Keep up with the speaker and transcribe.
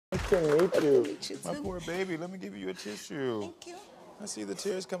to meet you. Meet you My too. poor baby, let me give you a tissue. Thank you. I see the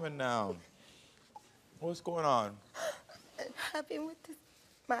tears coming down. What's going on? I've been with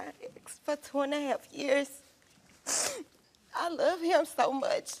my ex for 2.5 years. I love him so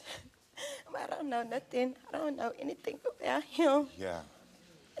much, but I don't know nothing. I don't know anything about him. Yeah.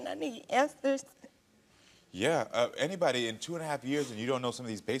 And I need answers. Yeah, anybody in 2.5 years and you don't know some of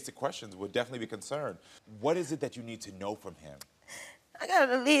these basic questions would definitely be concerned. What is it that you need to know from him? I got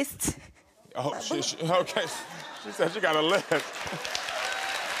a list. Oh, okay. She said she got a list. Okay.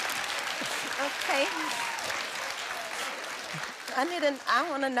 I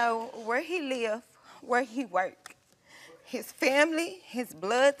want to know where he live, where he work, his family, his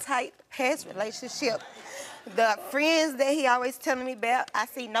blood type, past relationship, the friends that he always telling me about. I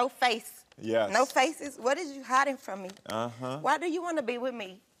see no face. Yes. No faces. What is you hiding from me? Uh-huh. Why do you want to be with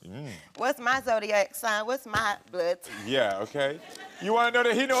me? What's my zodiac sign? What's my blood type? Yeah, okay. You want to know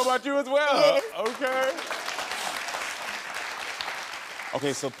that he know about you as well? Yes. Okay.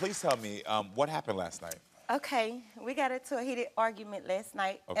 Okay, so please tell me, what happened last night? Okay, we got into a heated argument last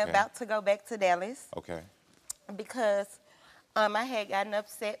night. Okay. About to go back to Dallas. Okay. Because I had gotten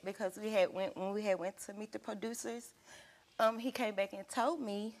upset because when we went to meet the producers, he came back and told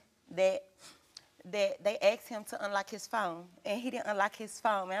me that they asked him to unlock his phone, and he didn't unlock his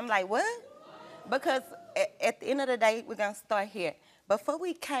phone. And I'm like, what? Because at the end of the day, we're going to start here. Before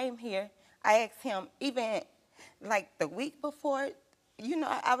we came here, I asked him, even like the week before, you know,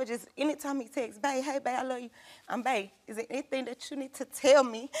 I would just, anytime he texts, babe, hey, babe, I love you. Babe, is there anything that you need to tell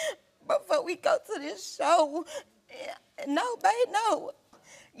me before we go to this show? No, babe, no.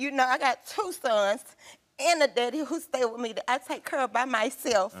 You know, I got 2 sons and a daddy who stay with me that I take care of by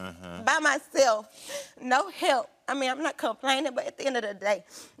myself. By myself. No help. I mean, I'm not complaining, but at the end of the day,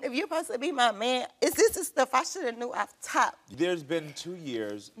 if you're supposed to be my man, is this the stuff I should have knew off top? There's been 2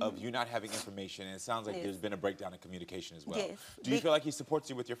 years of you not having information, and it sounds like there's been a breakdown in communication as well. Yes. Do you feel like he supports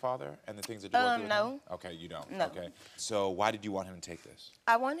you with your father and the things that you're working with no. him? Okay, you don't. No. Okay. So why did you want him to take this?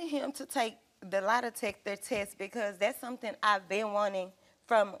 I wanted him to take the lie detector test because that's something I've been wanting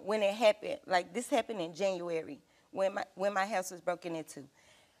from when it happened. Like, this happened in January when my house was broken into.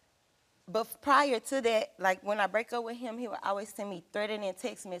 But prior to that, like when I break up with him, he would always send me threatening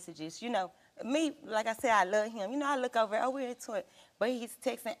text messages. You know, me, like I said, I love him. You know, I look over, oh, we're into it. But he's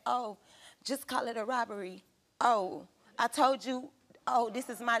texting, oh, just call it a robbery. Oh, I told you, oh, this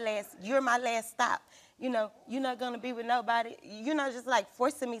is you're my last stop. You know, you're not going to be with nobody. You know, just like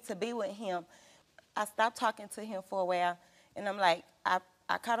forcing me to be with him. I stopped talking to him for a while, and I'm like, I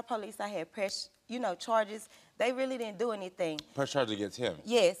called the police. I had press, you know, charges. They really didn't do anything. Press charge against him?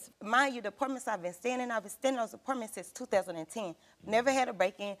 Yes. Mind you, the apartments I've been staying in those apartments since 2010. Never had a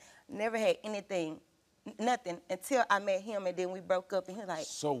break-in, never had anything, nothing, until I met him, and then we broke up, and he was like...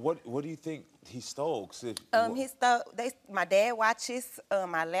 So what do you think he stole? He stole, my dad watches,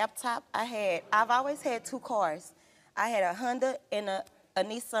 my laptop. I've always had 2 cars. I had a Honda and a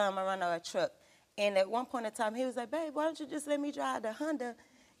Nissan Murano, a truck. And at one point in time, he was like, babe, why don't you just let me drive the Honda?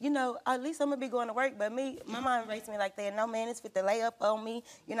 You know, at least I'm going to be going to work. But my mom raised me like that. No man is fit to lay up on me.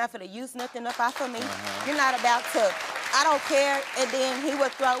 You're not fit to use nothing up off of me. You're not about to, I don't care. And then he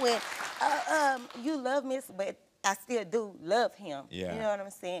would throw in, you love me, but I still do love him. Yeah. You know what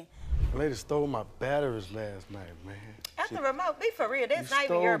I'm saying? The lady stole my batteries last night, man. At the remote, be for real. That's not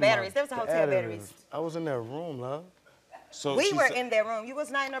even your batteries. That was the hotel batteries. I was in that room, love. So we were in that room. You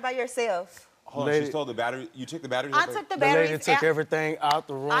was not in there by yourself. Hold on, she stole the battery. You took the batteries out? I took the batteries. The lady took everything out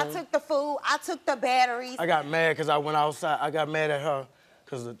the room. I took the food. I took the batteries. I got mad because I went outside. I got mad at her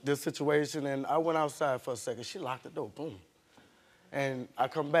because of this situation, and I went outside for a second. She locked the door, boom. And I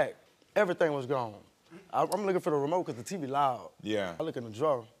come back. Everything was gone. I'm looking for the remote because the TV loud. Yeah. I look in the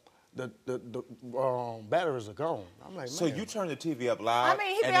drawer. The batteries are gone. I'm like, man. So you turned the TV up loud? I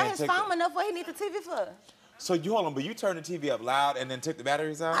mean, he be on his phone enough. What he need the TV for? So hold on, but you turned the TV up loud and then took the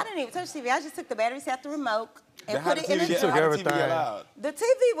batteries out? I didn't even touch the TV. I just took the batteries out the remote and put it in the She took everything. The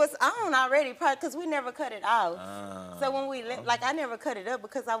TV was on already, probably because we never cut it off. So when we like, I never cut it up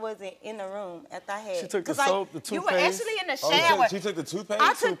because I wasn't in the room after I had. She took the soap, the toothpaste. You were actually in the shower. She took the toothpaste?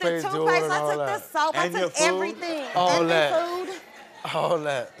 I took the toothpaste. I took the soap. I took everything. All that. Food. All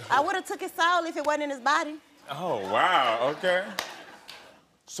that. I would have took his soul if it wasn't in his body. Oh, wow. Okay.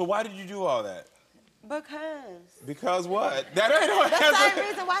 So why did you do all that? Because. Because what? That ain't no answer. That's the same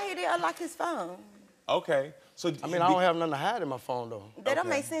reason why he didn't unlock his phone. Okay. So I mean, I don't have nothing to hide in my phone, though. That don't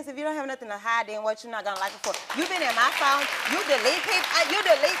make sense. If you don't have nothing to hide, then what you're not gonna like it for? You've been in my phone. You delete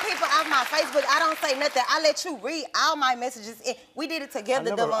people off my Facebook. I don't say nothing. I let you read all my messages. We did it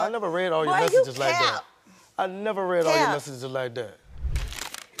together, Devon. I never read all your messages like that. I never read all your messages like that.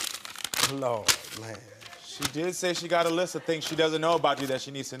 Lord, man. She did say she got a list of things she doesn't know about you that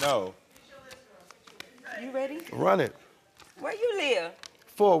she needs to know. You ready? Run it. Where you live?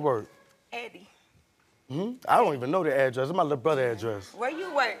 Forward. Eddie. I don't even know the address. It's my little brother's address. Where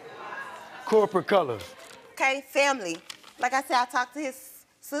you work? Corporate colors. Okay, family. Like I said, I talked to his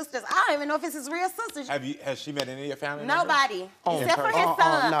sisters. I don't even know if it's his real sisters. Has she met any of your family members? Nobody. Oh, Except for his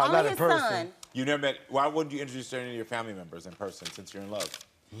son. no, Only not in his person. son. You never met, why wouldn't you introduce her to any of your family members in person since you're in love?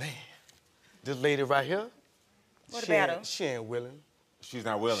 Man, this lady right here. What she about ain't- her? She ain't willing. She's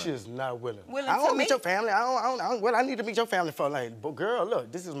not willing. She is not willing. Willing I to don't meet meet? your family. I don't. What I need to meet your family for? Like, but girl,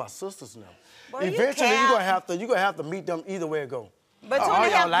 look, this is my sisters now. Boy, you Eventually, cap. you're gonna have to meet them either way it go. But all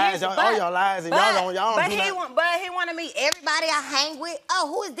y'all lies, all y'all lies, and y'all don't But do he nothing. but he want to meet everybody I hang with. Oh,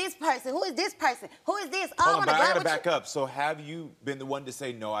 who is this person? Who is this person? Who is this? Oh, I Hold on, want but to I go gotta with back you. up. So have you been the one to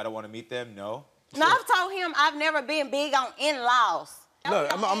say, no, I don't want to meet them? No? No, I've told him I've never been big on in-laws.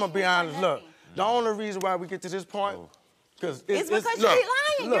 Look, I'm gonna be honest. Look, the only reason why we get to this point, because It's because you look, keep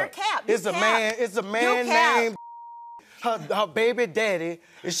lying. You're cap. You It's a cap. man. It's a man You cap. named her baby daddy,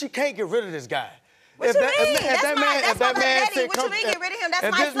 and she can't get rid of this guy. What you mean? That's my If that man daddy. say What you come, mean get rid of him? That's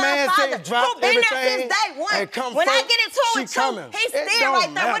if my this son's man father. say drop Who been there everything since day one. and come When I first, get into it she with you, coming. he's It still don't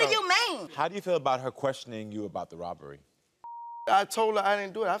right there. What do matter. you mean? How do you feel about her questioning you about the robbery? I told her I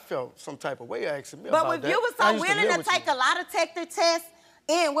didn't do it. I felt some type of way asking me But about if that. you was I so used willing live to with take you. a lie detector test,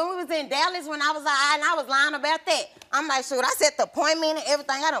 and when we was in Dallas, when I was and I was lying about that, I'm like, shoot, I set the appointment and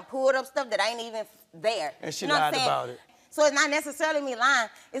everything. I done pulled up stuff that ain't even there. And she You know what I'm lied saying? about it. So it's not necessarily me lying.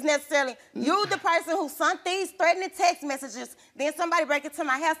 It's necessarily you, the person who sent these threatening text messages. Then somebody break into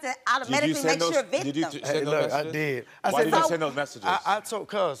my house that automatically makes you a victim. Did you Hey, send those look, messages? I did. Why did you So- send those messages? I told,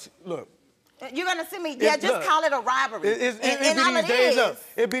 cuz, look. You're gonna send me? Yeah, It- just look, call it a robbery. And all it is.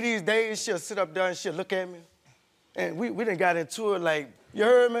 It be these days, she'll sit up there and she'll look at me. And we done got into it like, you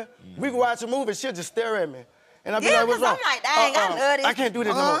heard me? We can watch a movie, she'll just stare at me. And I'll be Yeah, like, what's 'cause wrong? I'm like, dang, I love this I can't do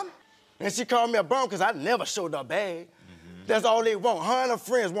this no more. bum. And she called me a bum because I never showed her bag. That's all they want. Her and her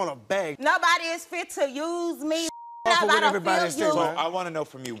friends want a bag. Nobody is fit to use me. Off of what Nobody everybody feel say, you. So man. I want to know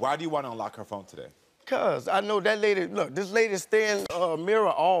from you, why do you want to unlock her phone today? Cuz I know that lady, look, this lady stay in a mirror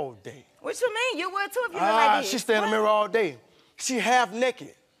all day. What you mean? You would too if you look like this. She stay in the mirror all day. She half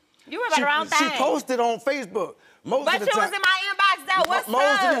naked. You were about the wrong She thing. posted on Facebook. Most But of the you time, was in my inbox though. What's most of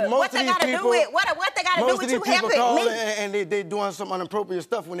up? these- most What of they these gotta do people- with what they gotta do most of with these you people helping call me? and they doing some inappropriate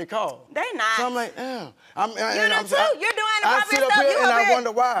stuff when they call. They not. So I'm like, damn. You do too. You're doing I sit inappropriate up stuff. here You and over I here-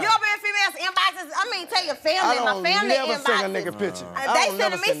 wonder why. You over in females inboxes. I mean, tell your family. I don't My family never inboxes. send a nigga picture. I They don't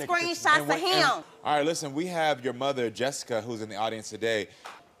never sending me send nigga pictures. screenshots of him. All right, listen, we have your mother, Jessica, who's in the audience today.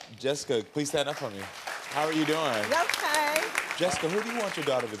 Jessica, please stand up for me. How are you doing? Okay. Jessica, who do you want your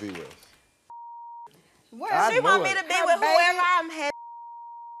daughter to be with? Well, I She know want me it. to be Her with baby- whoever I'm having.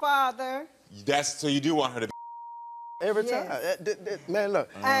 father. So you do want her to be. Every Yes. time. Man, look.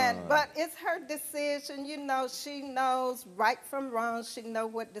 But it's her decision. You know, she knows right from wrong. She know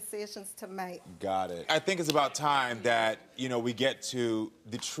what decisions to make. Got it. I think it's about time that, we get to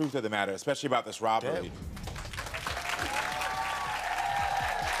the truth of the matter, especially about this robbery.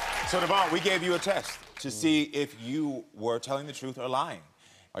 So, Devon, we gave you a test to see if you were telling the truth or lying.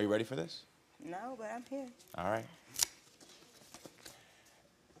 Are you ready for this? No, but I'm here. All right.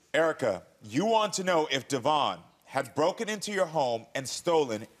 Erica, you want to know if Devon had broken into your home and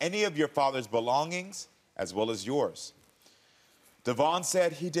stolen any of your father's belongings as well as yours. Devon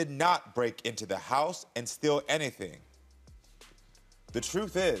said he did not break into the house and steal anything. The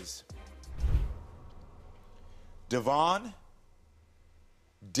truth is, Devon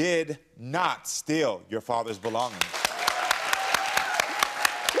did not steal your father's belongings.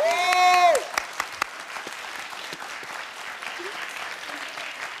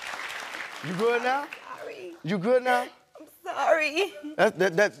 You good now? Sorry. You good now? I'm sorry.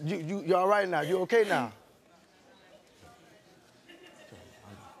 You all right now? You okay now?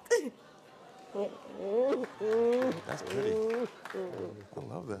 That's pretty. I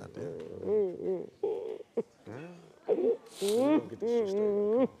love that, dude.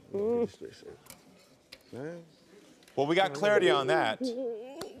 Well, we got clarity on that.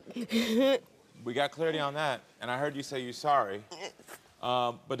 We got clarity on that, and I heard you say you're sorry.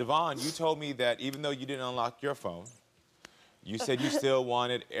 But Devon, you told me that even though you didn't unlock your phone, you said you still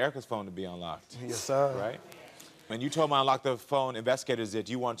wanted Erica's phone to be unlocked. Yes, sir. Right? And you told my Unlock the Phone investigators that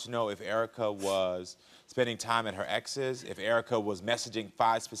you want to know if Erica was spending time at her ex's, if Erica was messaging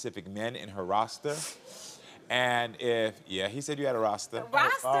 5 specific men in her roster. And if, yeah, he said you had a roster.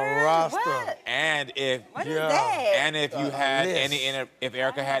 Roster? A roster. What? And if, What is that? and if you had list. if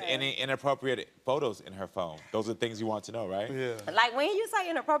Erica had any inappropriate photos in her phone. Those are things you want to know, right? Yeah. Like when you say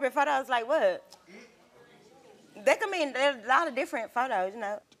inappropriate photos, like what? That could mean there's a lot of different photos, you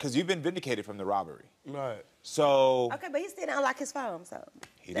know. Because you've been vindicated from the robbery. Right. So. Okay, but he still didn't unlock his phone, so.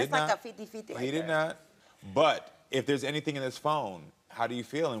 He that's did like not. a 50-50 He did not. But if there's anything in this phone, how do you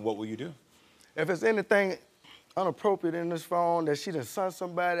feel and what will you do? If it's anything inappropriate in this phone that she done sent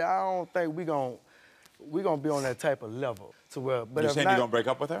somebody, I don't think we gonna be on that type of level. To where, but You're if saying not, you're gonna break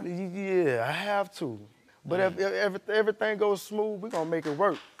up with her? Yeah, I have to. But if everything goes smooth, we're gonna make it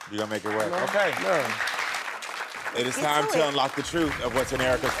work. You're gonna make it work. You know? Okay. Yeah. It is time to unlock the truth of what's in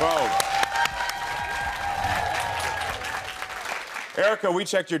Erica's phone. Erica, we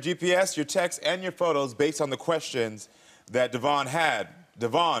checked your GPS, your texts, and your photos based on the questions that Devon had.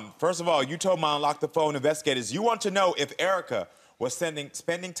 Devon, first of all, you told my Unlock the Phone investigators you want to know if Erica was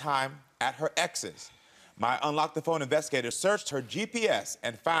spending time at her ex's. My Unlock the Phone investigators searched her GPS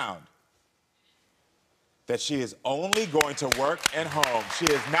and found that she is only going to work and home. She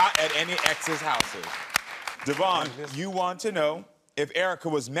is not at any ex's houses. Devon, you want to know if Erica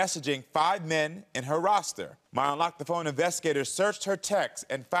was messaging 5 men in her roster. My Unlock the Phone investigators searched her texts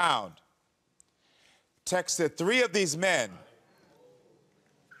and found texted 3 of these men.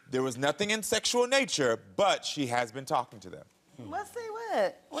 There was nothing in sexual nature, but she has been talking to them. Let's see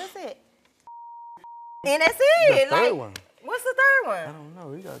what? What's it? And that's it. The third one. What's the third I one? don't know.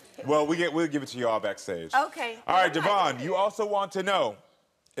 We got. Well, we'll give it to you all backstage. Okay. All right, Devon, you also want to know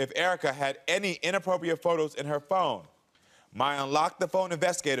if Erica had any inappropriate photos in her phone. My Unlock the Phone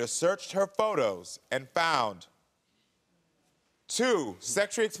investigator searched her photos and found 2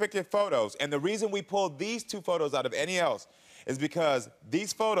 sexually explicit photos. And the reason we pulled these 2 photos out of any else is because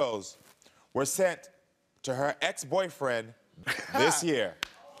these photos were sent to her ex-boyfriend this year.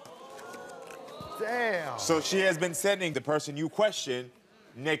 Damn. So she has been sending the person you question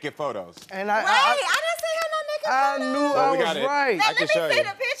naked photos. And Wait, I didn't see her no naked I photos. knew Well, I we was got it. right. I can show Let me see you. the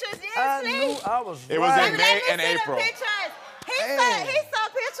pictures. Yes, I please. knew I was It was right. in May and Let me see April. the pictures. He saw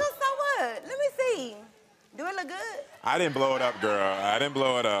pictures, so what? Let me see. Do it look good? I didn't blow it up, girl. I didn't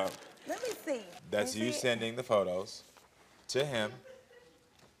blow it up. Let me see. That's Let me you see it. sending the photos to him.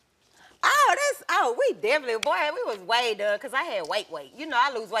 We definitely, boy, we was way done, because I had weight. You know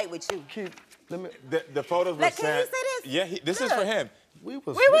I lose weight with you. Let me. The photos were Look, sent. can you see this? Yeah, this is Look. for him. We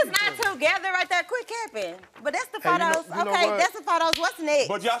was not together right there. Quit capping. But that's the Hey, you know- photos. you know Okay, what? that's the photos. What's next?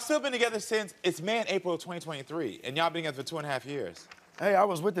 But y'all still been together since, it's May and April of 2023, and y'all been together for 2.5 years. Hey, I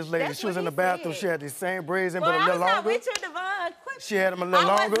was with this lady. That's She was what in the he bathroom. said. She had these same braids in, Boy, but a I was little not longer. with you, Devon. Quit. She had them a little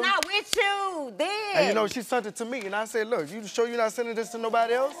I longer. was not with you then. And you know, she sent it to me, and I said, "Look, you sure you're not sending this to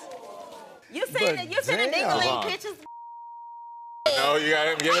nobody else?" You seen But you seen the damn. dingling pictures. No, you got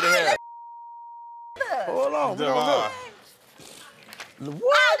him. Give it to him. Hold on, we Devon. gonna look.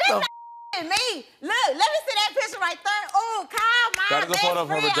 What Oh, the? this me. Look, let me see that picture right there. Oh, call my That is a best photo of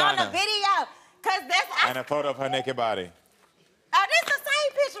her friend on vagina. the video. Cause that's And a photo of her naked body. oh, this the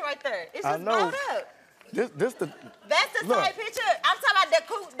same picture right there. It's I just know. blowed up. This the. That's the Look. same picture. I'm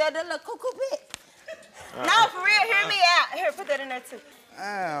talking about the little cuckoo bit. No, for real, hear me out. Here, put that in there too.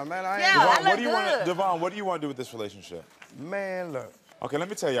 Ah, man, I ain't. Yeah. Devon, I what look do you want to, good. Devon, what do you want to do with this relationship? Man, look. Okay, let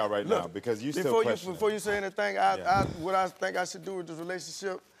me tell y'all right now, Look, because you still before question before it. you say anything, Yeah. what I think I should do with this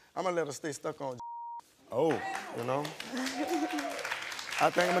relationship, I'm gonna let her stay stuck on. Oh. You know. I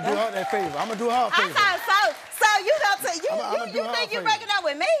think I'm gonna do her that favor. I'm gonna do her a favor. So you don't say I'ma do you her a think you favor. breaking up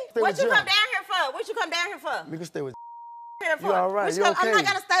with me? Stay What with you Jim. come down here for? What you come down here for? We can stay with. Here for? You all right, What you I'm not okay.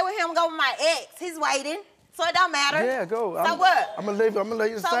 gonna stay with him. Go with my ex. He's waiting, so it don't matter. Yeah, go. So what? I'm gonna let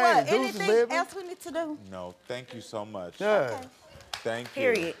you So sing. what? Deuces, Anything baby. else we need to do? No, thank you so much. Yeah. Thank you.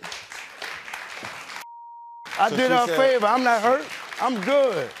 Period. I So did she her a said- favor. I'm not hurt. I'm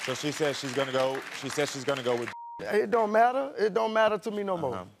good. So she said she's gonna go. She said she's gonna go with. It don't matter. It don't matter to me no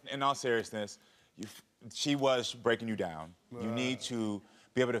more. In all seriousness, she was breaking you down. You need to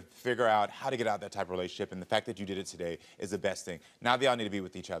be able to figure out how to get out of that type of relationship, and the fact that you did it today is the best thing. Now they all need to be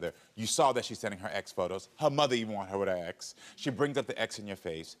with each other. You saw that she's sending her ex photos. Her mother even want her with her ex. She brings up the ex in your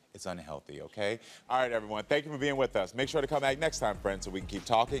face. It's unhealthy, okay? All right, everyone. Thank you for being with us. Make sure to come back next time, friends, so we can keep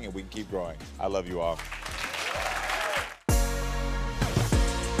talking and we can keep growing. I love you all.